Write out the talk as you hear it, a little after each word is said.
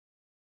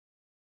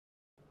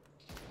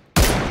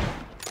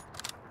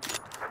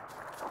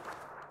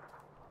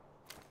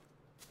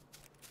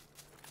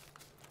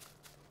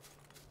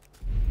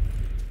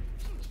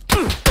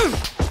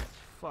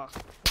fuck.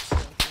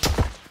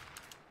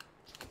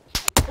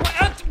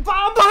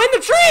 I'm behind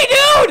the tree,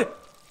 dude!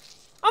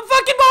 I'm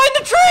fucking behind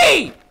the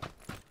tree!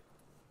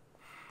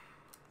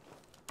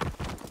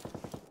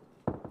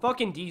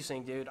 Fucking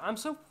desync, dude. I'm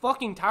so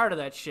fucking tired of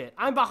that shit.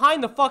 I'm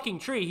behind the fucking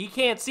tree. He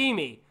can't see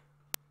me.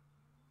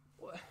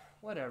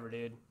 Whatever,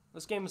 dude.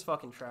 This game is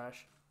fucking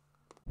trash.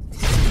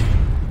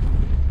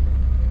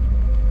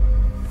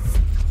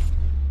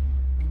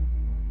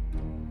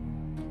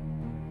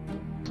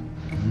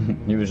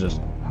 He was just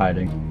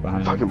hiding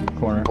behind the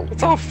corner.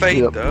 That's all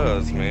Feyd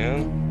does,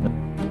 man.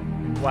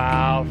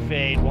 Wow,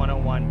 Feyd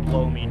 101,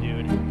 blow me,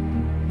 dude.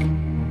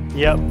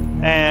 Yep,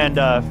 and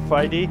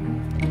Feyd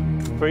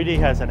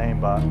has an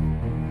aimbot.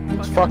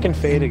 It's fucking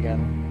Feyd again.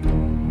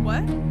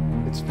 What?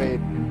 It's Feyd.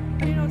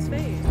 How do you know it's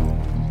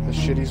Feyd? The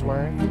shit he's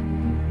wearing.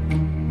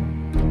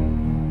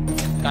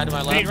 Guy to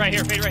my left. Feyd right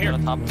here, Feyd right here.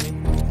 On top of me.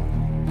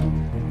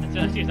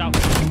 Let's see his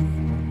outfit.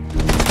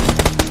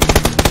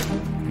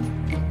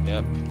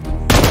 Yep.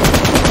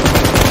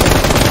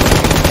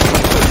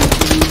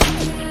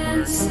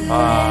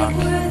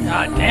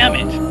 God damn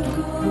it.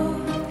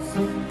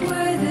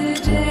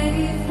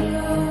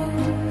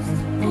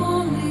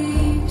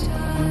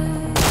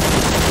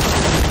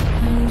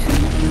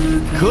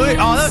 Good.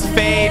 Oh, that's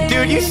Feyd.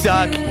 Dude, you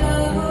suck.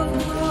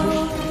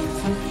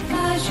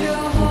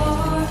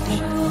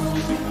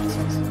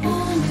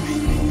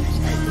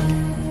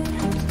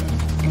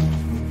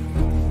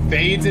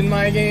 Feyd's in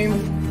my game?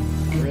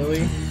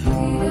 Really?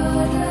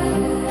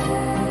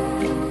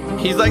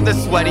 He's like the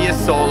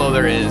sweatiest solo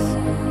there is.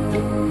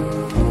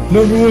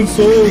 Number one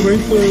solo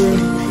right there.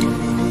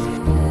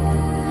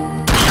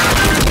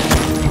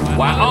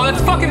 Wow, oh,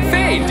 that's fucking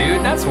Feyd,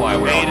 dude. That's why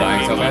we're all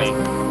dying so fast.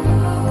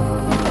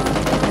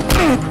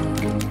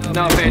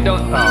 No, Feyd,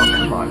 don't. Oh,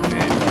 come on,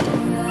 Feyd.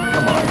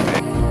 Come on,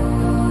 Feyd.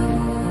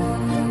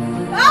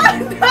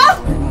 Ah,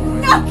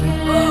 no!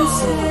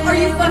 Are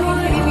you fucking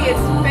kidding me?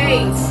 It's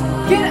Feyd.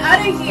 Get out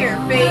of here,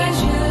 Feyd.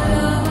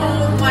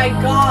 Oh my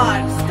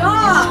god.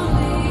 Stop!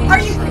 Are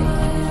you...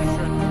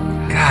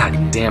 God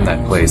damn,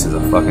 that place is a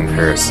fucking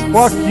curse.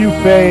 Fuck you,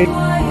 Feyd.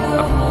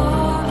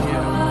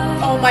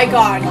 Oh my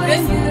god.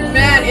 This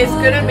man is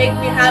gonna make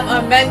me have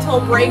a mental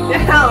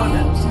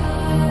breakdown.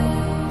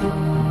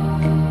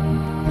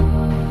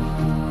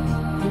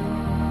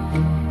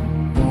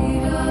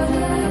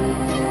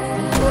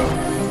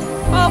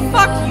 Oh,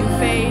 fuck you,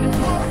 Feyd.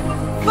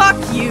 Fuck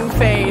you,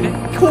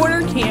 Feyd.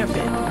 Corner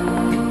camping.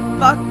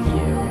 Fuck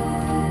you.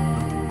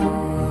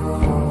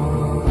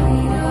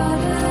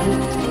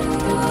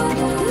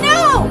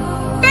 No!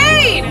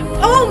 Feyd!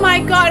 Oh my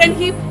god, and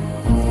he...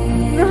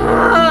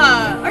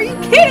 Are you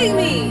kidding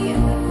me?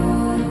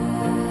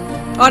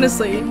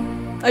 Honestly,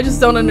 I just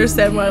don't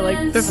understand why,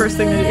 like, the first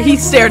thing that he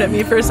stared at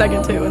me for a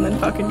second too and then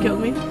fucking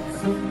killed me.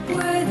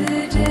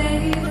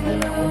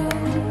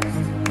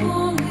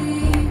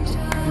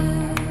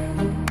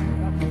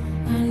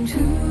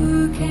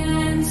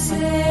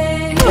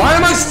 Why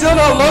am I still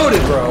not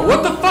loaded, bro?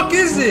 What the fuck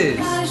is this?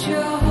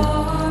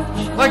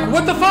 Like,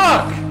 what the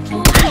fuck?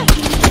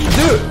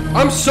 Dude,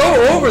 I'm so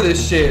over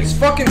this shit. It's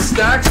fucking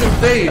Stacks and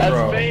Feyd,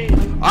 bro.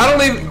 I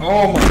don't even...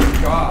 Oh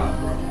my god,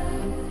 bro.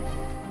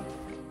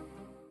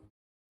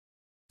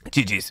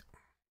 GG's.